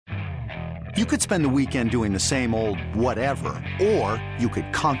You could spend the weekend doing the same old whatever, or you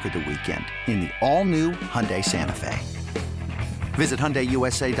could conquer the weekend in the all-new Hyundai Santa Fe. Visit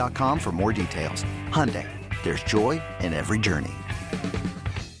HyundaiUSA.com for more details. Hyundai, there's joy in every journey.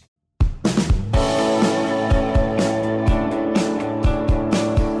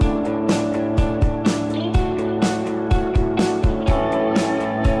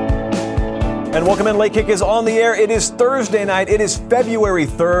 And welcome in. Late Kick is on the air. It is Thursday night. It is February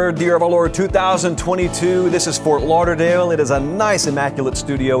 3rd, the year of our Lord 2022. This is Fort Lauderdale. It is a nice, immaculate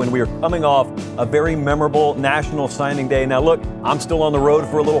studio, and we are coming off a very memorable National Signing Day. Now, look, I'm still on the road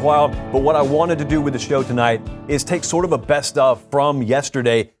for a little while, but what I wanted to do with the show tonight is take sort of a best of from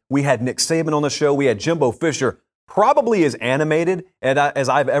yesterday. We had Nick Saban on the show. We had Jimbo Fisher, probably as animated as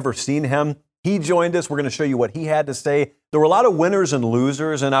I've ever seen him. He joined us. We're going to show you what he had to say. There were a lot of winners and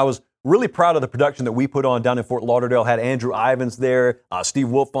losers, and I was really proud of the production that we put on down in Fort Lauderdale. Had Andrew Ivins there, Steve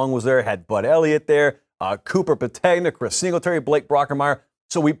Wiltfong was there, had Bud Elliott there, Cooper Pategna, Chris Singletary, Blake Brockermeyer.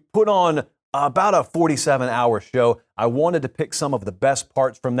 So we put on about a 47-hour show. I wanted to pick some of the best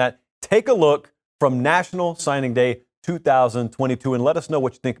parts from that. Take a look from National Signing Day 2022 and let us know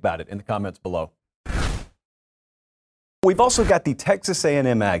what you think about it in the comments below. We've also got the Texas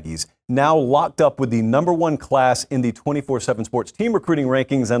A&M Aggies now locked up with the number one class in the 24/7 Sports team recruiting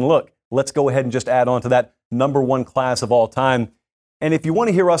rankings. And look, let's go ahead and just add on to that number one class of all time. And if you want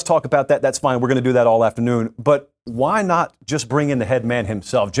to hear us talk about that, that's fine. We're going to do that all afternoon. But why not just bring in the head man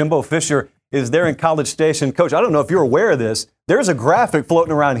himself? Jimbo Fisher is there in College Station. Coach, I don't know if you're aware of this. There's a graphic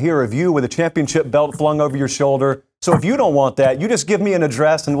floating around here of you with a championship belt flung over your shoulder. So if you don't want that, you just give me an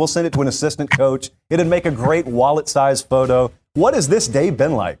address and we'll send it to an assistant coach. It'd make a great wallet-sized photo. What has this day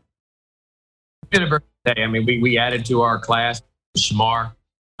been like? It's been a very good day. I mean, we added to our class Shamar,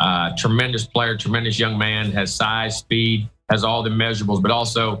 tremendous player, tremendous young man, has size, speed, has all the measurables, but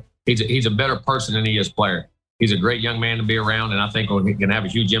also he's a better person than he is player. He's a great young man to be around, and I think he can have a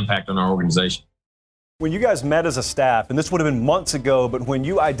huge impact on our organization. When you guys met as a staff, and this would have been months ago, but when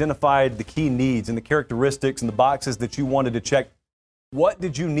you identified the key needs and the characteristics and the boxes that you wanted to check, what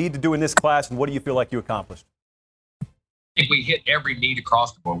did you need to do in this class, and what do you feel like you accomplished? I think we hit every need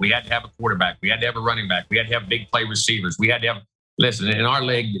across the board. We had to have a quarterback. We had to have a running back. We had to have big play receivers. We had to have, listen, in our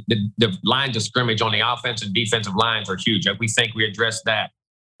league, the lines of scrimmage on the offensive and defensive lines are huge. We think we addressed that.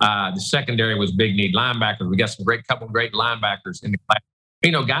 The secondary was big need. Linebackers, we got some couple of great linebackers in the class.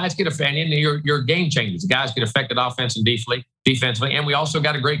 You know, guys get affected, and your game changes. Guys get affected offensively, defensively, and we also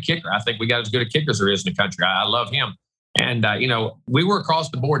got a great kicker. I think we got as good a kicker as there is in the country. I love him. And, we were across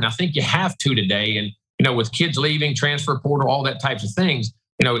the board, and I think you have to today. And, with kids leaving, transfer portal, all that types of things,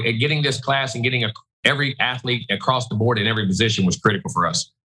 getting this class and getting every athlete across the board in every position was critical for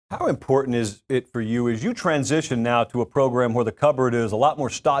us. How important is it for you as you transition now to a program where the cupboard is a lot more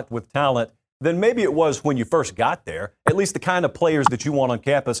stocked with talent than maybe it was when you first got there, at least the kind of players that you want on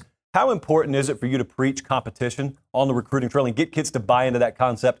campus? How important is it for you to preach competition on the recruiting trail and get kids to buy into that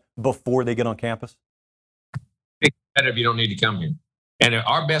concept before they get on campus? If you don't need to come here. And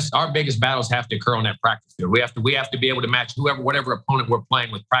our biggest battles have to occur on that practice field. We have to be able to match whatever opponent we're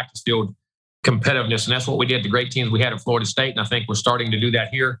playing with practice field competitiveness. And that's what we did. The great teams we had at Florida State. And I think we're starting to do that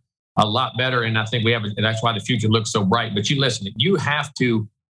here a lot better. And I think that's why the future looks so bright. But you have to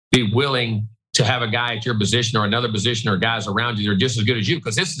be willing to have a guy at your position or another position or guys around you that are just as good as you,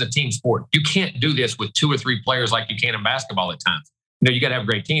 because this is a team sport. You can't do this with 2 or 3 players like you can in basketball at times. You got to have a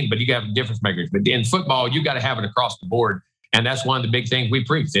great team, but you got to have difference makers. But in football, you got to have it across the board. And that's one of the big things we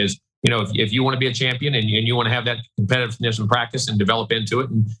preach is, if you want to be a champion and you want to have that competitiveness in practice and develop into it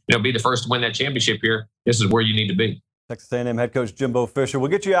and, be the first to win that championship here, this is where you need to be. Texas A&M head coach Jimbo Fisher.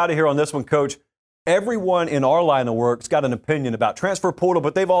 We'll get you out of here on this one, Coach. Everyone in our line of work's got an opinion about transfer portal,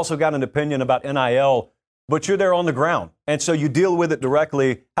 but they've also got an opinion about NIL. But you're there on the ground, and so you deal with it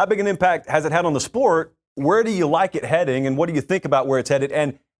directly. How big an impact has it had on the sport? Where do you like it heading, and what do you think about where it's headed?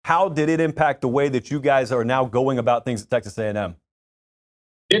 And how did it impact the way that you guys are now going about things at Texas A&M?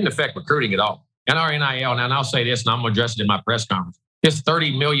 It didn't affect recruiting at all. And our NIL, and I'll say this, and I'm going to address it in my press conference. This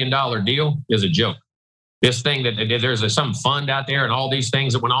 $30 million deal is a joke. This thing that there's some fund out there and all these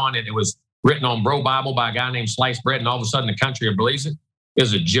things that went on, and it was written on Bro Bible by a guy named Sliced Bread, and all of a sudden the country believes it,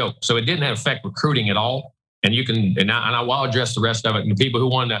 is a joke. So it didn't affect recruiting at all. And you can, and I will address the rest of it. And the people who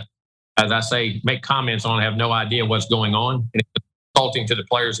want to, as I say, make comments on it have no idea what's going on. And it's insulting to the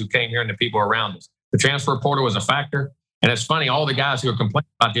players who came here and the people around us. The transfer portal was a factor. And it's funny, all the guys who are complaining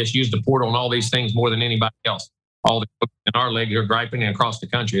about this use the portal and all these things more than anybody else. All the coaches in our league are griping and across the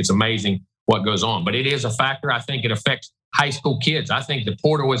country. It's amazing what goes on. But it is a factor. I think it affects high school kids. I think the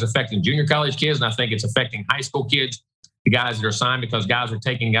portal is affecting junior college kids, and I think it's affecting high school kids, the guys that are signed, because guys are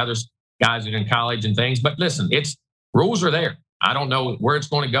taking others. guys that are in college and things. But listen, rules are there. I don't know where it's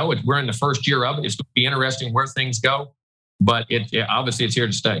going to go. We're in the first year of it. It's going to be interesting where things go, but obviously it's here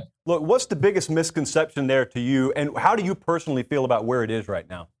to stay. Look, what's the biggest misconception there to you, and how do you personally feel about where it is right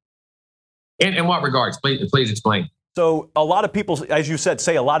now? In what regards? Please explain. So a lot of people, as you said,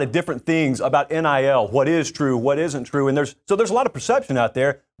 say a lot of different things about NIL, what is true, what isn't true, and there's a lot of perception out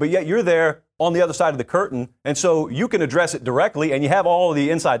there, but yet you're there on the other side of the curtain, and so you can address it directly, and you have all of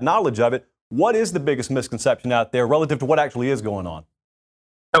the inside knowledge of it. What is the biggest misconception out there relative to what actually is going on?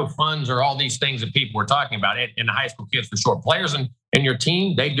 No funds or all these things that people were talking about in the high school kids for sure. Players and your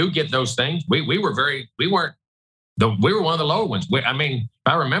team, they do get those things. We were one of the lower ones. If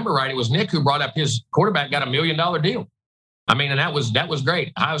I remember right, it was Nick who brought up his quarterback got $1 million deal. And that was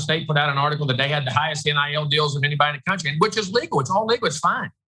great. Ohio State put out an article that they had the highest NIL deals of anybody in the country, which is legal. It's all legal. It's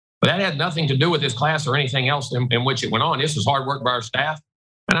fine. But that had nothing to do with this class or anything else in which it went on. This was hard work by our staff.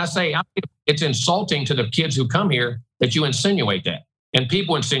 And I say it's insulting to the kids who come here that you insinuate that. And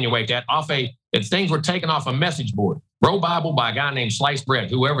people insinuate that if things were taken off a message board, Bro Bible by a guy named Sliced Bread,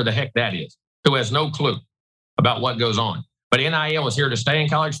 whoever the heck that is, who has no clue about what goes on. But NIL is here to stay in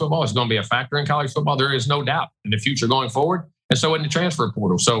college football. It's going to be a factor in college football. There is no doubt in the future going forward. And so in the transfer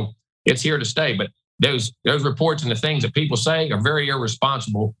portal. So it's here to stay. But those reports and the things that people say are very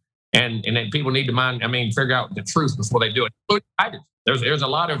irresponsible. And then people need to figure out the truth before they do it. There's a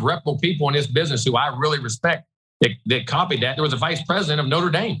lot of reputable people in this business who I really respect that copied that. There was a vice president of Notre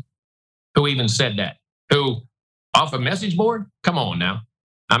Dame who even said that, who off a message board. Come on now.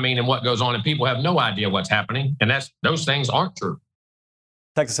 And what goes on, and people have no idea what's happening, and those things aren't true.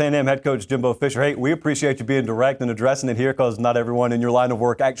 Texas A&M head coach Jimbo Fisher. Hey, we appreciate you being direct and addressing it here because not everyone in your line of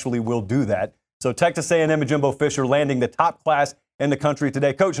work actually will do that. So Texas A&M and Jimbo Fisher landing the top class in the country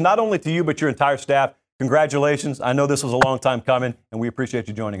today. Coach, not only to you but your entire staff, congratulations. I know this was a long time coming, and we appreciate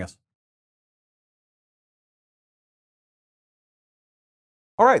you joining us.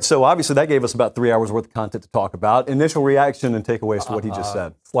 All right, so obviously that gave us about 3 hours worth of content to talk about. Initial reaction and takeaways to what he just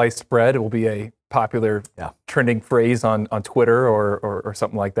said. Sliced bread will be a popular trending phrase on Twitter or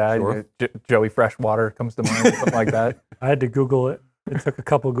something like that. Sure. Joey Freshwater comes to mind, something like that. I had to Google it. It took a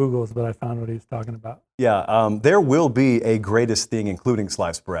couple Googles, but I found what he was talking about. Yeah, there will be a greatest thing, including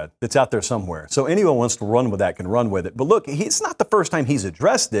sliced bread, that's out there somewhere. So anyone wants to run with that can run with it. But look, it's not the first time he's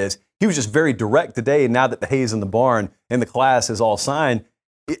addressed this. He was just very direct today, and now that the hay's in the barn and the class is all signed,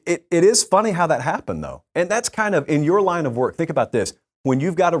 it is funny how that happened, though. And that's kind of in your line of work. Think about this. When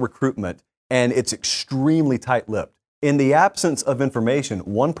you've got a recruitment and it's extremely tight-lipped, in the absence of information,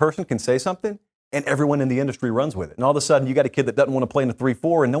 one person can say something and everyone in the industry runs with it. And all of a sudden, you got a kid that doesn't want to play in a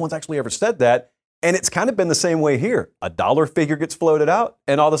 3-4, and no one's actually ever said that. And it's kind of been the same way here. A dollar figure gets floated out,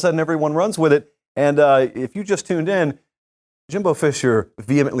 and all of a sudden, everyone runs with it. And if you just tuned in, Jimbo Fisher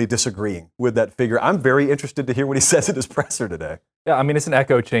vehemently disagreeing with that figure. I'm very interested to hear what he says at his presser today. Yeah, it's an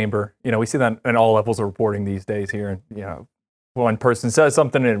echo chamber. We see that in all levels of reporting these days here. And, one person says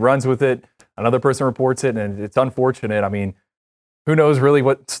something and it runs with it. Another person reports it, and it's unfortunate. Who knows really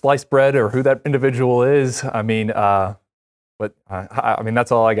what sliced bread or who that individual is? But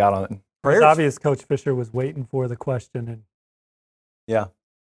that's all I got on it. It's obvious Coach Fisher was waiting for the question. And yeah,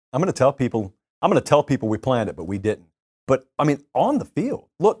 I'm going to tell people we planned it, but we didn't. But on the field,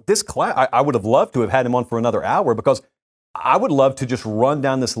 look, this class, I would have loved to have had him on for another hour because I would love to just run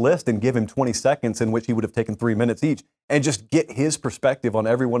down this list and give him 20 seconds in which he would have taken 3 minutes each and just get his perspective on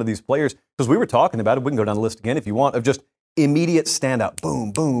every one of these players. Because we were talking about it. We can go down the list again if you want, of just immediate standout.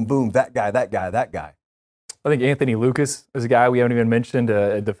 Boom, boom, boom. That guy, that guy, that guy. I think Anthony Lucas is a guy we haven't even mentioned,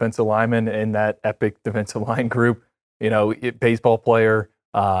 a defensive lineman in that epic defensive line group. Baseball player.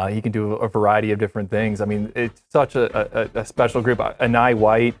 He can do a variety of different things. It's such a special group. Anai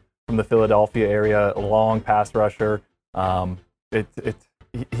White from the Philadelphia area, a long pass rusher.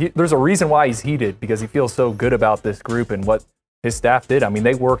 There's a reason why he's heated, because he feels so good about this group and what his staff did.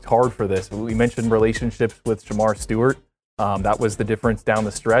 They worked hard for this. We mentioned relationships with Shamar Stewart. That was the difference down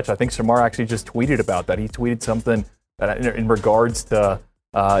the stretch. I think Shamar actually just tweeted about that. He tweeted something that in regards to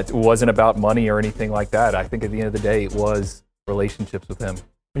it wasn't about money or anything like that. I think at the end of the day, it was relationships with him.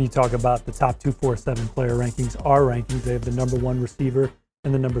 When you talk about the top 247 player rankings, our rankings, they have the number 1 receiver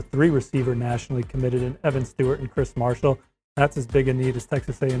and the number 3 receiver nationally committed in Evan Stewart and Chris Marshall. That's as big a need as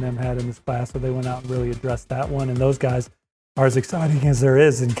Texas A&M had in this class, so they went out and really addressed that one. And those guys are as exciting as there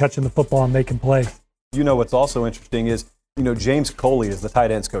is in catching the football and making plays. What's also interesting is, James Coley is the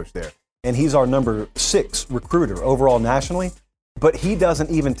tight ends coach there, and he's our number 6 recruiter overall nationally, but he doesn't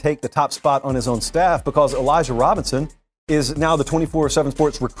even take the top spot on his own staff because Elijah Robinson is now the 24/7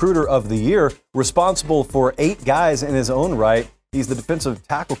 Sports Recruiter of the Year, responsible for 8 guys in his own right. He's the defensive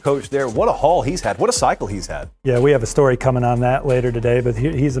tackle coach there. What a haul he's had. What a cycle he's had. Yeah, we have a story coming on that later today, but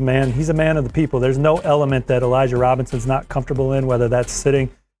he's a man. He's a man of the people. There's no element that Elijah Robinson's not comfortable in, whether that's sitting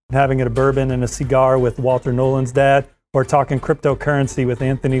and having a bourbon and a cigar with Walter Nolan's dad or talking cryptocurrency with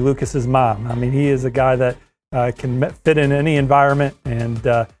Anthony Lucas's mom. I mean, he is a guy that can fit in any environment,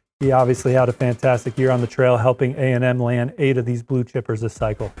 and he obviously had a fantastic year on the trail, helping A&M land 8 of these blue chippers this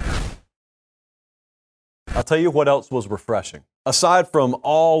cycle. I'll tell you what else was refreshing. Aside from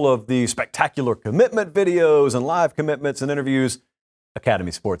all of the spectacular commitment videos and live commitments and interviews,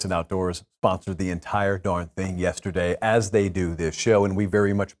 Academy Sports and Outdoors sponsored the entire darn thing yesterday, as they do this show, and we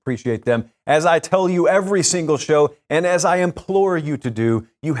very much appreciate them. As I tell you every single show, and as I implore you to do,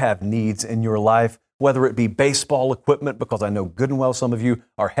 you have needs in your life, whether it be baseball equipment, because I know good and well some of you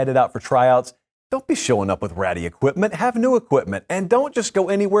are headed out for tryouts. Don't be showing up with ratty equipment. Have new equipment, and don't just go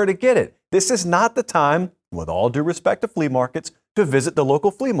anywhere to get it. This is not the time, with all due respect to flea markets, to visit the local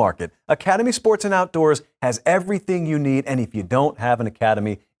flea market. Academy Sports and Outdoors has everything you need, and if you don't have an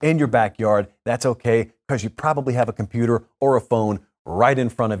Academy in your backyard, that's okay, because you probably have a computer or a phone right in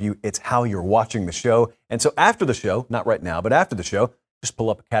front of you. It's how you're watching the show. And so after the show, not right now, but after the show, just pull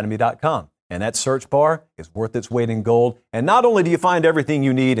up academy.com. And that search bar is worth its weight in gold. And not only do you find everything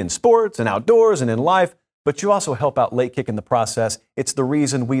you need in sports and outdoors and in life, but you also help out Late Kick in the process. It's the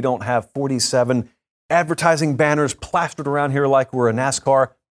reason we don't have 47 advertising banners plastered around here like we're a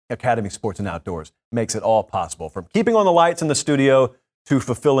NASCAR. Academy Sports and Outdoors makes it all possible, from keeping on the lights in the studio to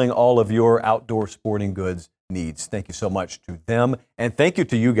fulfilling all of your outdoor sporting goods needs. Thank you so much to them, and thank you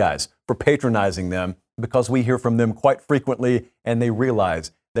to you guys for patronizing them, because we hear from them quite frequently and they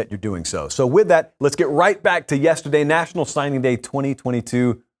realize that you're doing so. So with that, let's get right back to yesterday, National Signing Day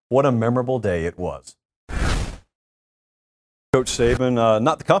 2022. What a memorable day it was. Coach Saban,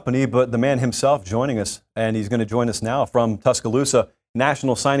 not the company, but the man himself joining us, and he's going to join us now from Tuscaloosa.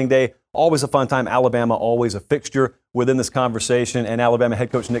 National Signing Day, always a fun time. Alabama, always a fixture within this conversation, and Alabama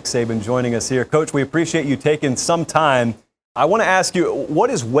head coach Nick Saban joining us here. Coach, we appreciate you taking some time. I want to ask you, what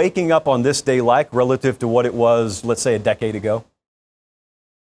is waking up on this day like relative to what it was, let's say, a decade ago?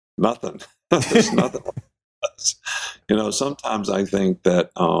 Nothing. There's nothing. Sometimes I think that,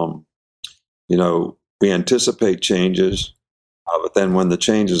 we anticipate changes, but then when the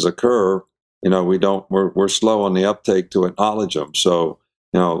changes occur, we're slow on the uptake to acknowledge them. So,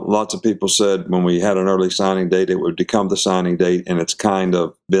 lots of people said when we had an early signing date, it would become the signing date, and it's kind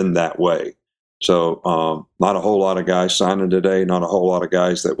of been that way. So, not a whole lot of guys signing today, not a whole lot of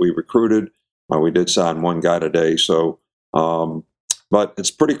guys that we recruited. We did sign one guy today. So, but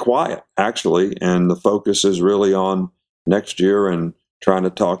it's pretty quiet, actually, and the focus is really on next year and trying to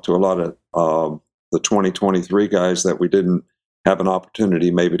talk to a lot of the 2023 guys that we didn't have an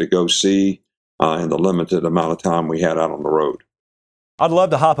opportunity maybe to go see in the limited amount of time we had out on the road. I'd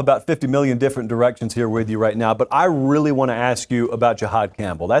love to hop about 50 million different directions here with you right now, but I really want to ask you about Jihaad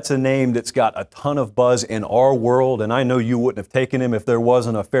Campbell. That's a name that's got a ton of buzz in our world, and I know you wouldn't have taken him if there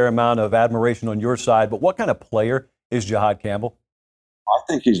wasn't a fair amount of admiration on your side, but what kind of player is Jihaad Campbell? I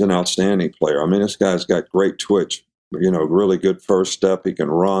think he's an outstanding player. I mean, this guy's got great twitch, really good first step. He can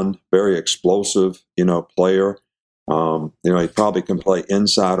run, very explosive, player. He probably can play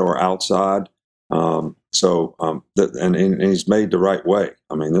inside or outside. And he's made the right way.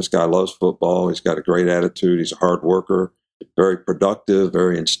 I mean, this guy loves football. He's got a great attitude. He's a hard worker, very productive,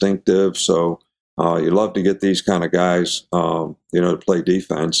 very instinctive. So you love to get these kind of guys, to play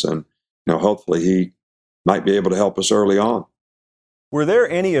defense. And, hopefully he might be able to help us early on. Were there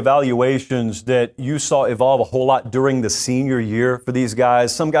any evaluations that you saw evolve a whole lot during the senior year for these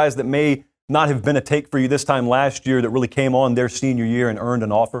guys? Some guys that may not have been a take for you this time last year that really came on their senior year and earned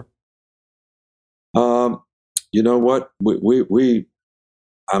an offer? You know what?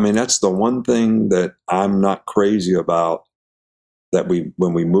 That's the one thing that I'm not crazy about, that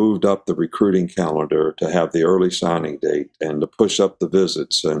when we moved up the recruiting calendar to have the early signing date and to push up the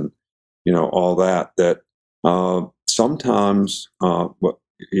visits and, all that sometimes,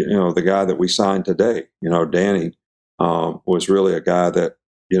 the guy that we signed today, Danny, was really a guy that,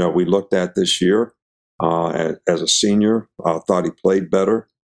 we looked at this year as a senior, thought he played better.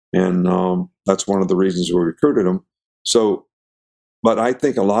 And that's one of the reasons we recruited him. So, but I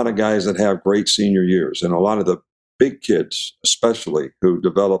think a lot of guys that have great senior years, and a lot of the big kids, especially who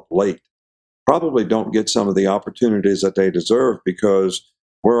develop late, probably don't get some of the opportunities that they deserve, because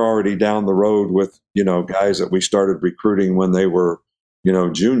we're already down the road with, guys that we started recruiting when they were,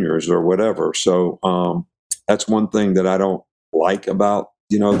 juniors or whatever. So that's one thing that I don't like about,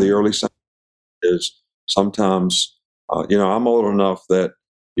 the early sign is sometimes, I'm old enough that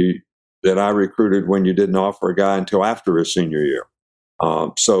that I recruited when you didn't offer a guy until after his senior year.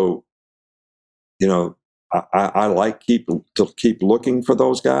 So, you know, I like to keep looking for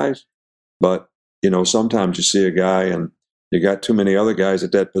those guys, but you know, sometimes you see a guy and you got too many other guys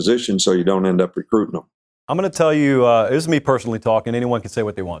at that position, so you don't end up recruiting them. I'm going to tell you, this is me personally talking. Anyone can say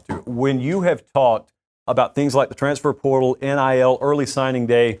what they want to. When you have talked about things like the transfer portal, NIL, early signing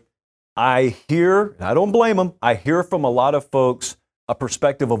day, I hear, and I don't blame them, I hear from a lot of folks a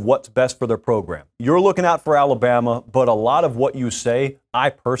perspective of what's best for their program. You're looking out for Alabama, but a lot of what you say, I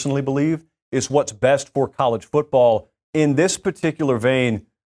personally believe, is what's best for college football. In this particular vein,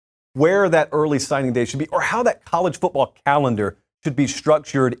 where that early signing day should be, or how that college football calendar should be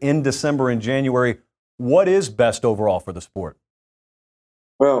structured in December and January, what is best overall for the sport?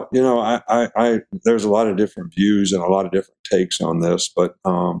 Well, you know, I there's a lot of different views and a lot of different takes on this, but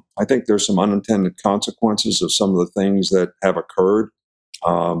I think there's some unintended consequences of some of the things that have occurred.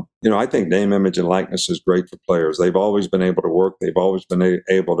 You know, I think name, image, and likeness is great for players. They've always been able to work. They've always been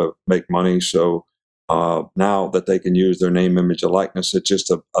able to make money. So now that they can use their name, image, and likeness, it's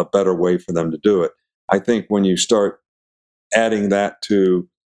just a better way for them to do it. I think when you start adding that to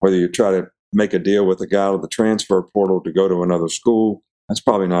whether you try to make a deal with a guy out of the transfer portal to go to another school, that's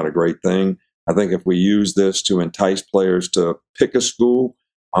probably not a great thing. I think if we use this to entice players to pick a school,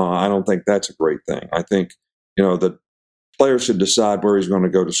 I don't think that's a great thing. I think, you know, the player should decide where he's going to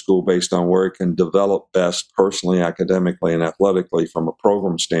go to school based on where he can develop best personally, academically, and athletically from a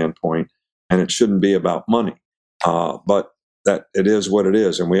program standpoint. And it shouldn't be about money. But that it is what it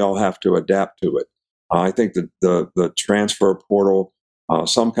is, and we all have to adapt to it. I think that the transfer portal,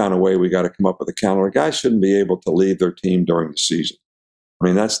 some kind of way we got to come up with a calendar. Guys shouldn't be able to leave their team during the season. I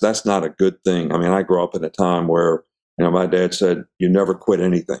mean, that's not a good thing. I mean, I grew up in a time where, you know, my dad said, you never quit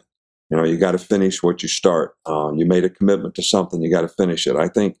anything. You know, you got to finish what you start. You made a commitment to something, you got to finish it. I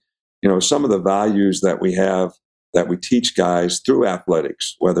think, you know, some of the values that we have, that we teach guys through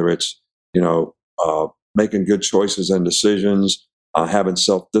athletics, whether it's, you know, making good choices and decisions, having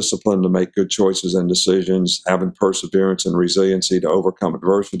self-discipline to make good choices and decisions, having perseverance and resiliency to overcome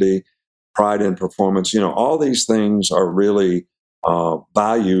adversity, pride in performance. You know, all these things are really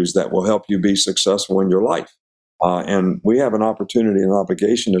values that will help you be successful in your life. And we have an opportunity and an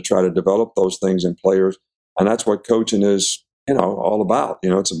obligation to try to develop those things in players. And that's what coaching is, you know, all about. You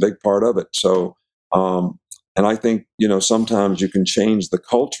know, it's a big part of it. So, and I think, you know, sometimes you can change the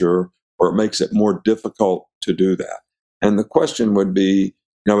culture, or it makes it more difficult to do that. And the question would be,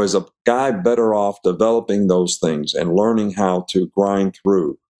 you know, is a guy better off developing those things and learning how to grind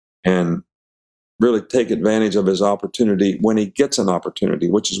through and really take advantage of his opportunity when he gets an opportunity,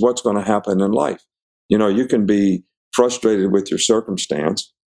 which is what's going to happen in life. You know, you can be frustrated with your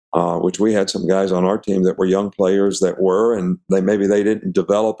circumstance, which we had some guys on our team that were young players that were, and maybe they didn't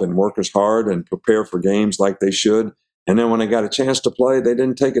develop and work as hard and prepare for games like they should. And then when they got a chance to play, they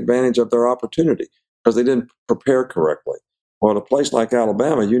didn't take advantage of their opportunity because they didn't prepare correctly. Well, at a place like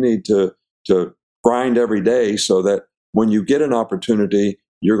Alabama, you need to grind every day so that when you get an opportunity,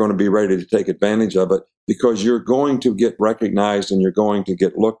 you're going to be ready to take advantage of it, because you're going to get recognized and you're going to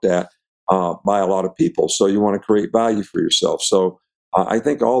get looked at by a lot of people. So you want to create value for yourself. So I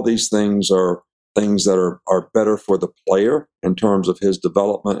think all these things are things that are better for the player in terms of his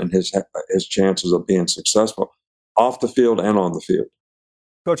development and his chances of being successful off the field and on the field.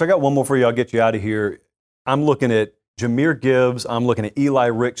 Coach, I got one more for you. I'll get you out of here. I'm looking at Jahmyr Gibbs. I'm looking at Eli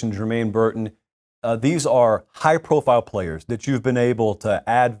Ricks and Jermaine Burton. These are high-profile players that you've been able to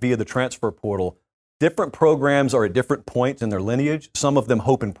add via the transfer portal. Different programs are at different points in their lineage. Some of them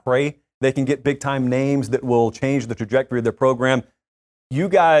hope and pray they can get big-time names that will change the trajectory of their program. You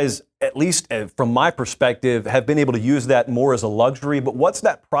guys, at least from my perspective, have been able to use that more as a luxury. But what's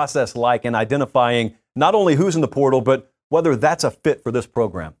that process like in identifying not only who's in the portal, but whether that's a fit for this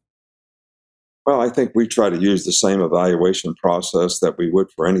program? Well, I think we try to use the same evaluation process that we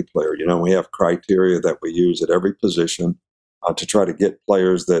would for any player. You know, we have criteria that we use at every position to try to get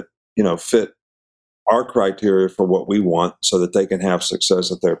players that, you know, fit our criteria for what we want so that they can have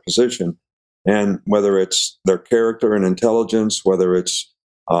success at their position. And whether it's their character and intelligence, whether it's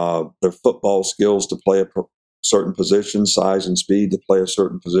their football skills to play a certain position, size and speed to play a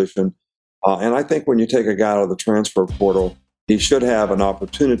certain position. And I think when you take a guy out of the transfer portal, he should have an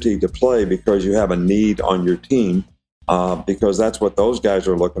opportunity to play because you have a need on your team, because that's what those guys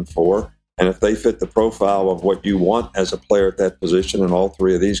are looking for. And if they fit the profile of what you want as a player at that position, and all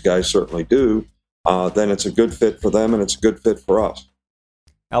three of these guys certainly do, then it's a good fit for them and it's a good fit for us.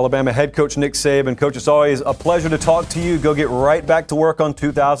 Alabama head coach Nick Saban. Coach, it's always a pleasure to talk to you. Go get right back to work on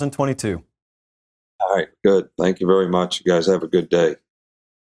 2022. All right, good. Thank you very much. You guys have a good day.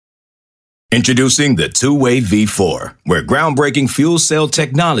 Introducing the Two-Way V4, where groundbreaking fuel cell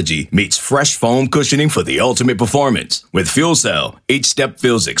technology meets fresh foam cushioning for the ultimate performance. With Fuel Cell, each step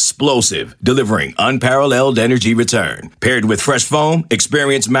feels explosive, delivering unparalleled energy return. Paired with fresh foam,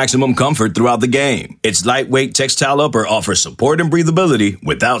 experience maximum comfort throughout the game. Its lightweight textile upper offers support and breathability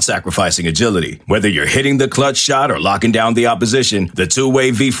without sacrificing agility. Whether you're hitting the clutch shot or locking down the opposition, the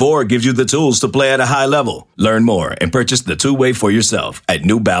Two-Way V4 gives you the tools to play at a high level. Learn more and purchase the Two-Way for yourself at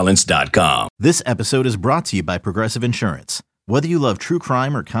newbalance.com. This episode is brought to you by Progressive Insurance. Whether you love true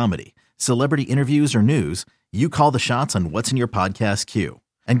crime or comedy, celebrity interviews or news, you call the shots on what's in your podcast queue.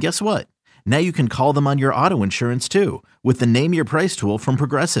 And guess what? Now you can call them on your auto insurance too with the Name Your Price tool from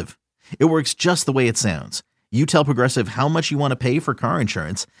Progressive. It works just the way it sounds. You tell Progressive how much you want to pay for car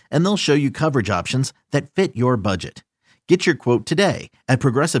insurance, and they'll show you coverage options that fit your budget. Get your quote today at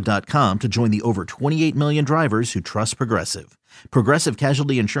Progressive.com to join the over 28 million drivers who trust Progressive. Progressive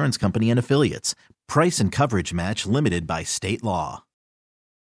Casualty Insurance Company and Affiliates. Price and coverage match limited by state law.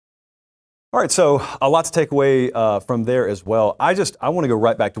 All right, so a lot to take away from there as well. I want to go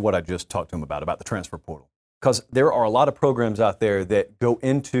right back to what I just talked to him about the transfer portal. Because there are a lot of programs out there that go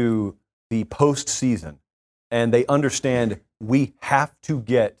into the postseason and they understand we have to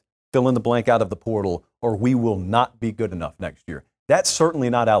get fill in the blank out of the portal or we will not be good enough next year. That's certainly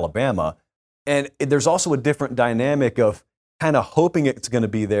not Alabama. And there's also a different dynamic of kind of hoping it's going to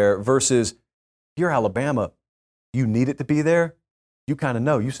be there versus if you're Alabama, you need it to be there. You kind of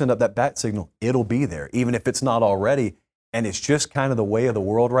know. You send up that bat signal, it'll be there, even if it's not already. And it's just kind of the way of the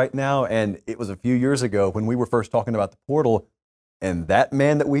world right now. And it was a few years ago when we were first talking about the portal, and that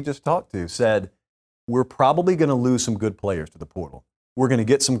man that we just talked to said, we're probably going to lose some good players to the portal. We're going to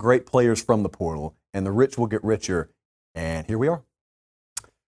get some great players from the portal, and the rich will get richer. And here we are.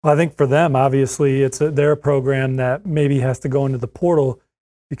 Well, I think for them, obviously, they're a program that maybe has to go into the portal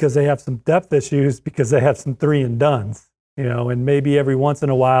because they have some depth issues because they have some 3-and-dones, and maybe every once in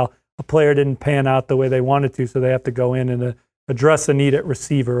a while a player didn't pan out the way they wanted to, so they have to go in and address a need at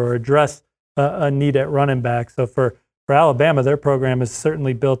receiver or address a need at running back. So for Alabama, their program is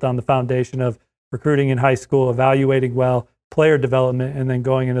certainly built on the foundation of recruiting in high school, evaluating well, player development, and then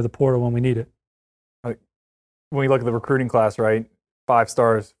going into the portal when we need it. When we look at the recruiting class, right, 5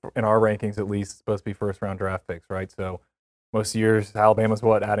 stars in our rankings at least supposed to be first-round draft picks, right? So most years, Alabama's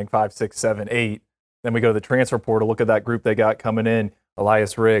adding 5, 6, 7, 8. Then we go to the transfer portal, look at that group they got coming in,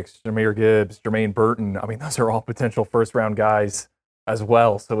 Elias Ricks, Jahmyr Gibbs, Jermaine Burton. I mean, those are all potential first-round guys as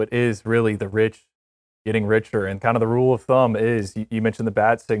well. So it is really the rich getting richer. And kind of the rule of thumb is, you mentioned the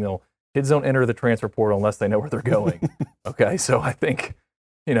bat signal, kids don't enter the transfer portal unless they know where they're going. Okay, so I think,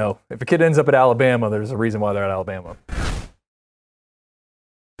 if a kid ends up at Alabama, there's a reason why they're at Alabama.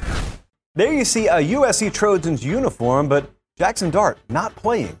 There you see a USC Trojans uniform, but Jackson Dart not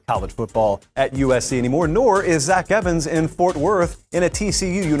playing college football at USC anymore, nor is Zach Evans in Fort Worth in a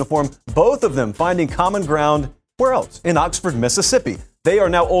TCU uniform. Both of them finding common ground, where else? In Oxford, Mississippi. They are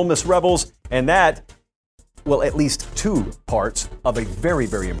now Ole Miss Rebels, and that, well, at least 2 parts of a very,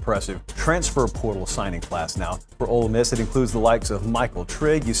 very impressive transfer portal signing class now for Ole Miss. It includes the likes of Michael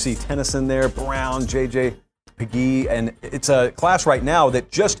Trigg. You see Tennyson there, Brown, J.J. Pegues, and it's a class right now that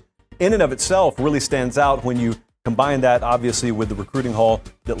just in and of itself really stands out when you combine that, obviously, with the recruiting haul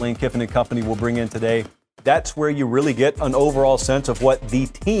that Lane Kiffin and company will bring in today. That's where you really get an overall sense of what the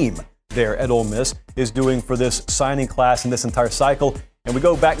team there at Ole Miss is doing for this signing class and this entire cycle. And we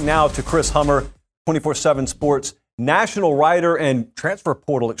go back now to Chris Hummer, 24/7 Sports, national writer and transfer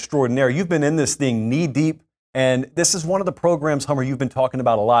portal extraordinaire. You've been in this thing knee-deep, and this is one of the programs, Hummer, you've been talking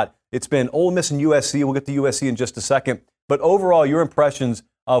about a lot. It's been Ole Miss and USC. We'll get to USC in just a second. But overall, your impressions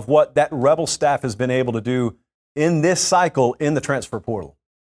of what that Rebel staff has been able to do in this cycle in the transfer portal.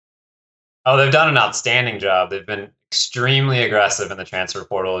 Oh, they've done an outstanding job. They've been extremely aggressive in the transfer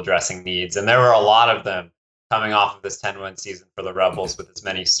portal addressing needs, and there were a lot of them coming off of this 10-win season for the Rebels with as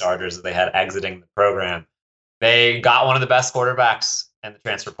many starters as they had exiting the program. They got one of the best quarterbacks in the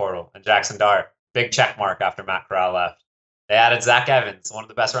transfer portal, and Jackson Dart, big check mark after Matt Corral left. They added Zach Evans, one of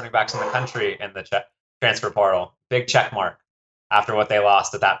the best running backs in the country in the transfer portal. Big check mark after what they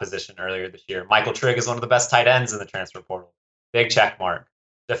lost at that position earlier this year. Michael Trigg is one of the best tight ends in the transfer portal. Big check mark.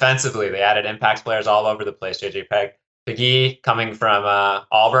 Defensively, they added impact players all over the place. J.J. Pegues coming from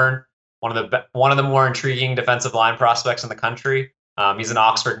Auburn, one of the more intriguing defensive line prospects in the country. He's an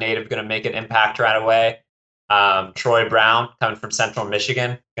Oxford native, going to make an impact right away. Troy Brown coming from Central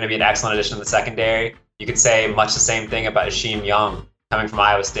Michigan, going to be an excellent addition to the secondary. You could say much the same thing about Hasheem Young coming from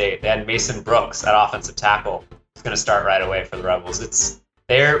Iowa State. They had Mason Brooks at offensive tackle. He's going to start right away for the Rebels.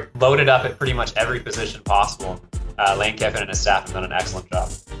 They're loaded up at pretty much every position possible. Lane Kiffin and his staff have done an excellent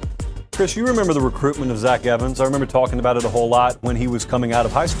job. Chris, you remember the recruitment of Zach Evans. I remember talking about it a whole lot when he was coming out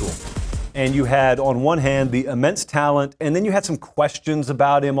of high school. And you had, on one hand, the immense talent, and then you had some questions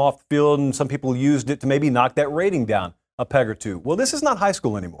about him off the field, and some people used it to maybe knock that rating down a peg or two. Well, this is not high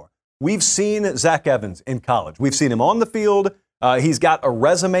school anymore. We've seen Zach Evans in college. We've seen him on the field. He's got a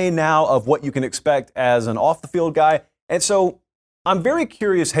resume now of what you can expect as an off-the-field guy. And so I'm very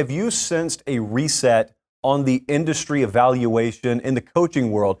curious, have you sensed a reset on the industry evaluation in the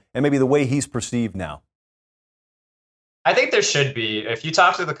coaching world and maybe the way he's perceived now? I think there should be. If you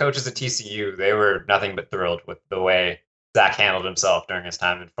talk to the coaches at TCU, they were nothing but thrilled with the way Zach handled himself during his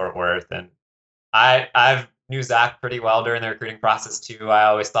time in Fort Worth. And I've knew Zach pretty well during the recruiting process too. I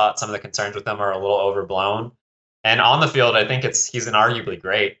always thought some of the concerns with him are a little overblown. And on the field, I think he's an arguably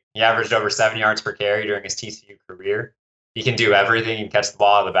great. He averaged over 7 yards per carry during his TCU career. He can do everything. He can catch the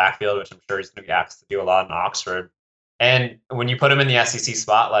ball out of the backfield, which I'm sure he's going to be asked to do a lot in Oxford. And when you put him in the SEC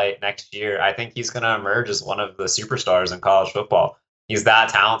spotlight next year, I think he's going to emerge as one of the superstars in college football. He's that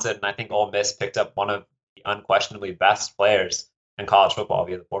talented, and I think Ole Miss picked up one of the unquestionably best players in college football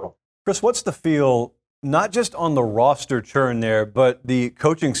via the portal. Chris, what's the feel, not just on the roster churn there, but the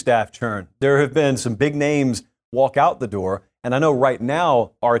coaching staff churn? There have been some big names walk out the door, and I know right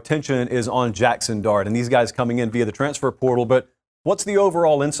now our attention is on Jackson Dart and these guys coming in via the transfer portal, but what's the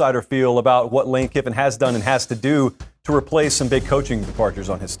overall insider feel about what Lane Kiffin has done and has to do to replace some big coaching departures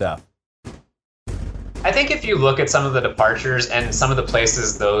on his staff? I think if you look at some of the departures and some of the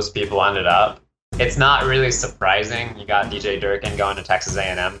places those people ended up, it's not really surprising. You got DJ Durkin going to Texas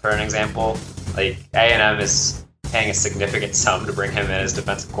A&M, for an example. Like, A&M is paying a significant sum to bring him in as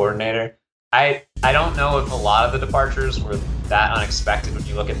defensive coordinator. I don't know if a lot of the departures were that unexpected when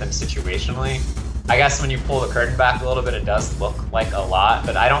you look at them situationally. I guess when you pull the curtain back a little bit, it does look like a lot,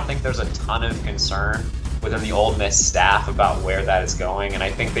 but I don't think there's a ton of concern within the Ole Miss staff about where that is going, and I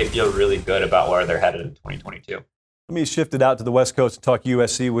think they feel really good about where they're headed in 2022. Let me shift it out to the West Coast and talk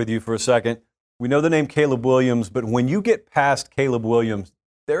USC with you for a second. We know the name Caleb Williams, but when you get past Caleb Williams,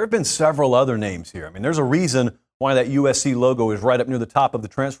 there have been several other names here. I mean, there's a reason why that USC logo is right up near the top of the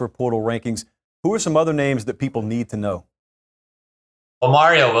transfer portal rankings. Who are some other names that people need to know? Well,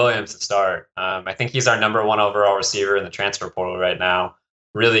 Mario Williams to start. I think he's our number 1 overall receiver in the transfer portal right now.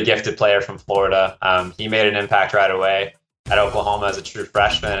 Really gifted player from Florida. He made an impact right away at Oklahoma as a true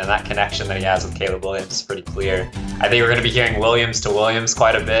freshman, and that connection that he has with Caleb Williams is pretty clear. I think we're going to be hearing Williams to Williams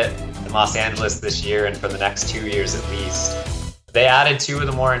quite a bit in Los Angeles this year and for the next 2 years at least. They added 2 of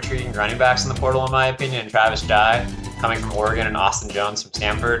the more intriguing running backs in the portal, in my opinion, Travis Dye, coming from Oregon, and Austin Jones from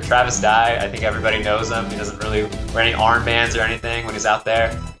Stanford. Travis Dye, I think everybody knows him. He doesn't really wear any armbands or anything when he's out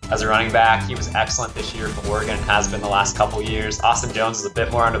there as a running back. He was excellent this year for Oregon and has been the last couple years. Austin Jones is a bit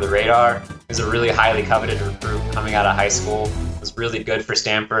more under the radar. He's a really highly coveted recruit coming out of high school. Was really good for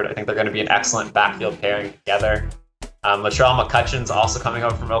Stanford. I think they're going to be an excellent backfield pairing together. Latrell McCutcheon's also coming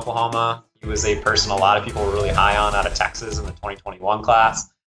over from Oklahoma. He was a person a lot of people were really high on out of Texas in the 2021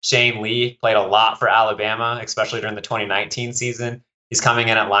 class. Shane Lee played a lot for Alabama, especially during the 2019 season. He's coming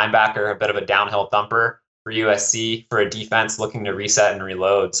in at linebacker, a bit of a downhill thumper for USC, for a defense looking to reset and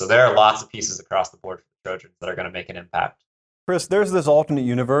reload. So there are lots of pieces across the board for the Trojans that are going to make an impact. Chris, there's this alternate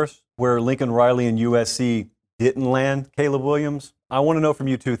universe where Lincoln Riley and USC didn't land Caleb Williams. I want to know from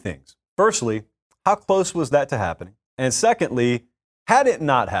you 2 things. Firstly, how close was that to happening? And secondly, had it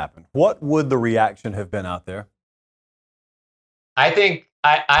not happened, what would the reaction have been out there? I think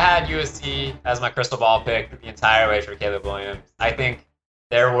I had USC as my crystal ball pick the entire way for Caleb Williams. I think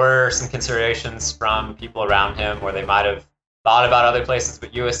there were some considerations from people around him where they might have thought about other places,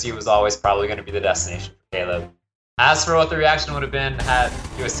 but USC was always probably going to be the destination for Caleb. As for what the reaction would have been had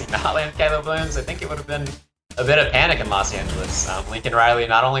USC not landed Caleb Williams, I think it would have been a bit of panic in Los Angeles. Lincoln Riley,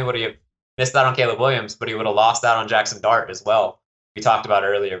 not only would he have missed out on Caleb Williams, but he would have lost out on Jackson Dart as well. We talked about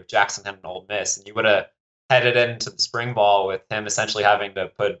earlier, Jackson had an Ole Miss, and you would have headed into the spring ball with him essentially having to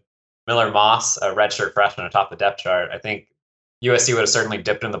put Miller Moss, a redshirt freshman, atop the depth chart. I think USC would have certainly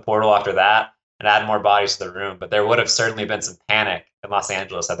dipped in the portal after that and add more bodies to the room, but there would have certainly been some panic in Los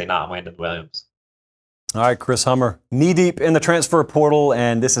Angeles had they not landed Williams. All right, Chris Hummer, knee-deep in the transfer portal,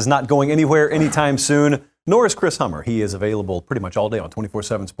 and this is not going anywhere anytime soon, nor is Chris Hummer. He is available pretty much all day on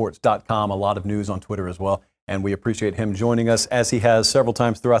 247sports.com, a lot of news on Twitter as well, and we appreciate him joining us, as he has several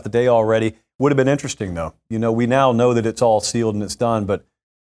times throughout the day already. Would have been interesting, though. You know, we now know that it's all sealed and it's done, but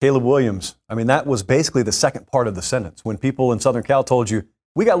Caleb Williams, I mean, that was basically the second part of the sentence. When people in Southern Cal told you,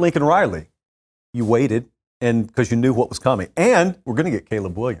 we got Lincoln Riley, you waited and because you knew what was coming. And we're going to get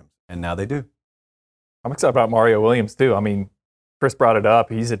Caleb Williams, and now they do. I'm excited about Mario Williams, too. I mean, Chris brought it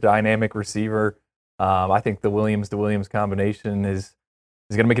up. He's a dynamic receiver. I think the Williams-to-Williams combination is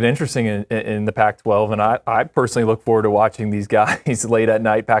is going to make it interesting in the Pac-12. And I personally look forward to watching these guys late at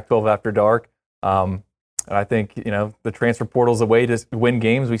night, Pac-12 after dark. And I think, the transfer portal is a way to win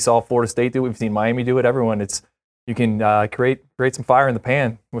games. We saw Florida State do it. We've seen Miami do it. Everyone, you can create some fire in the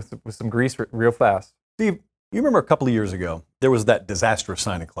pan with some grease real fast. Steve, you remember a couple of years ago, there was that disastrous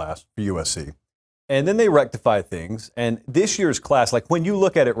signing class for USC. And then they rectified things. And this year's class, like when you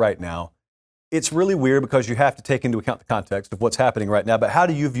look at it right now, it's really weird because you have to take into account the context of what's happening right now. But how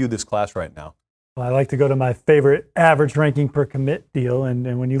do you view this class right now? Well, I like to go to my favorite average ranking per commit deal.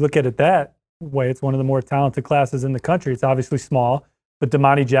 And when you look at it that way, it's one of the more talented classes in the country. It's obviously small, but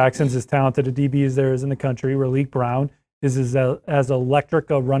Damani Jackson's as talented a DB as there is in the country. Raleek Brown is as electric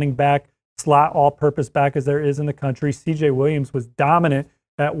a running back, slot all-purpose back as there is in the country. CJ Williams was dominant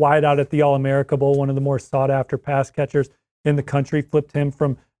at wideout at the All-America Bowl, one of the more sought-after pass catchers in the country. Flipped him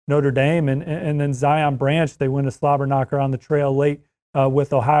from Notre Dame, and then Zion Branch, they win a slobber knocker on the trail late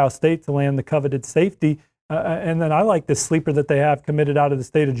with Ohio State to land the coveted safety. And then I like this sleeper that they have committed out of the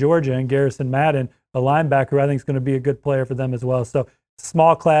state of Georgia, and Garrison Madden, a linebacker who I think is going to be a good player for them as well. So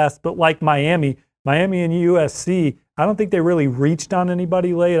small class, but like Miami and USC, I don't think they really reached on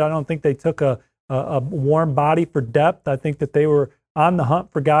anybody late. I don't think they took a warm body for depth. I think that they were on the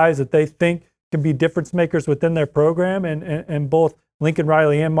hunt for guys that they think can be difference makers within their program, and both Lincoln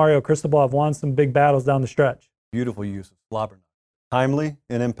Riley and Mario Cristobal have won some big battles down the stretch. Beautiful use of slobber. Timely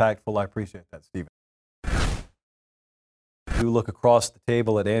and impactful. I appreciate that, Stephen. You look across the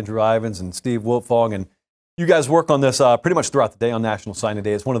table at Andrew Ivins and Steve Wiltfong, and you guys work on this pretty much throughout the day on National Signing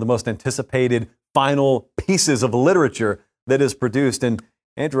Day. It's one of the most anticipated final pieces of literature that is produced, and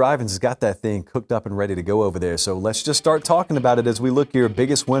Andrew Ivins has got that thing cooked up and ready to go over there. So let's just start talking about it as we look here.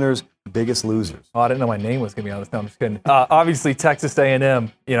 Biggest winners, biggest losers. Oh, I didn't know my name was going to be on this. No, I'm just kidding. Obviously, Texas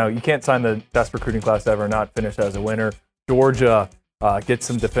A&M, you can't sign the best recruiting class ever and not finish as a winner. Georgia gets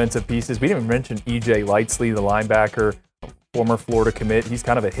some defensive pieces. We didn't even mention E.J. Lightsley, the linebacker, former Florida commit. He's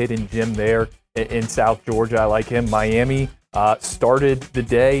kind of a hidden gem there in South Georgia. I like him. Miami started the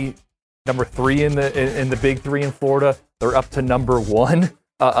day number 3 in the Big 3 in Florida. They're up to number 1.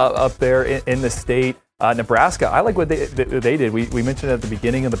 Up there in the state. Nebraska, I like what they did. We mentioned at the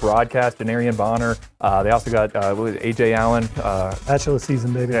beginning of the broadcast, Janarian Bonner. They also got A.J. Allen. Bachelor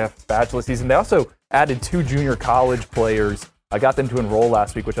season, baby. Yeah, bachelor season. They also added 2 junior college players. I got them to enroll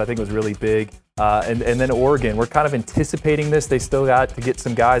last week, which I think was really big. And then Oregon, we're kind of anticipating this. They still got to get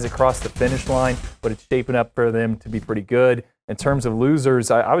some guys across the finish line, but it's shaping up for them to be pretty good. In terms of losers,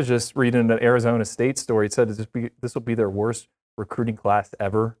 I was just reading an Arizona State story. It said this will be their worst recruiting class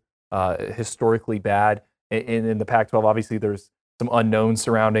ever, historically bad. In the Pac-12, obviously, there's some unknowns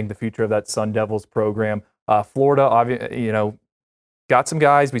surrounding the future of that Sun Devils program. Florida, got some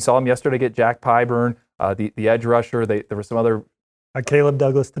guys. We saw them yesterday get Jack Pyburn, the edge rusher. There were some other. Caleb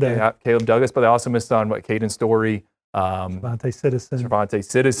Douglas today. Yeah, Caleb Douglas, but they also missed on Caden Story. Cervante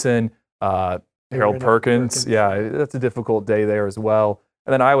Citizen, Harold Perkins. Yeah, that's a difficult day there as well.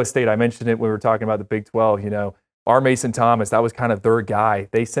 And then Iowa State, I mentioned it when we were talking about the Big 12, R. Mason Thomas, that was kind of their guy.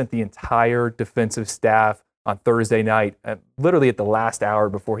 They sent the entire defensive staff on Thursday night, literally at the last hour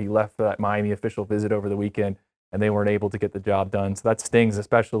before he left for that Miami official visit over the weekend, and they weren't able to get the job done. So that stings,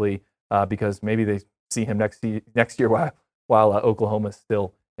 especially because maybe they see him next year while Oklahoma's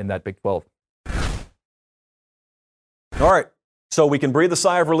still in that Big 12. All right, so we can breathe a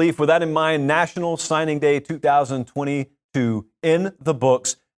sigh of relief. With that in mind, National Signing Day 2022 in the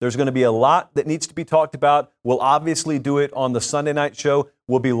books. There's going to be a lot that needs to be talked about. We'll obviously do it on the Sunday night show.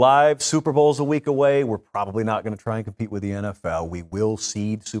 We'll be live. Super Bowl's a week away. We're probably not going to try and compete with the NFL. We will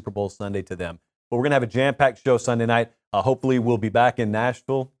cede Super Bowl Sunday to them. But we're going to have a jam-packed show Sunday night. Hopefully we'll be back in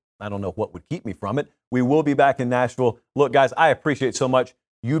Nashville. I don't know what would keep me from it. We will be back in Nashville. Look, guys, I appreciate so much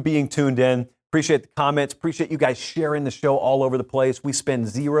you being tuned in. Appreciate the comments. Appreciate you guys sharing the show all over the place. We spend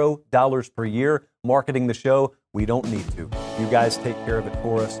 $0 per year marketing the show. We don't need to. You guys take care of it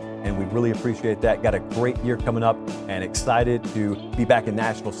for us, and we really appreciate that. Got a great year coming up, and excited to be back in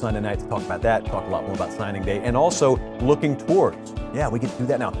Nashville Sunday night to talk about that, talk a lot more about signing day, and also looking towards, we get to do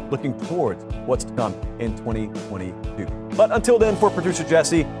that now, looking towards what's to come in 2022. But until then, for producer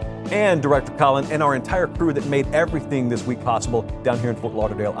Jesse and Director Colin and our entire crew that made everything this week possible down here in Fort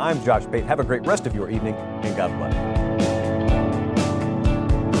Lauderdale, I'm Josh Pate. Have a great rest of your evening, and God bless.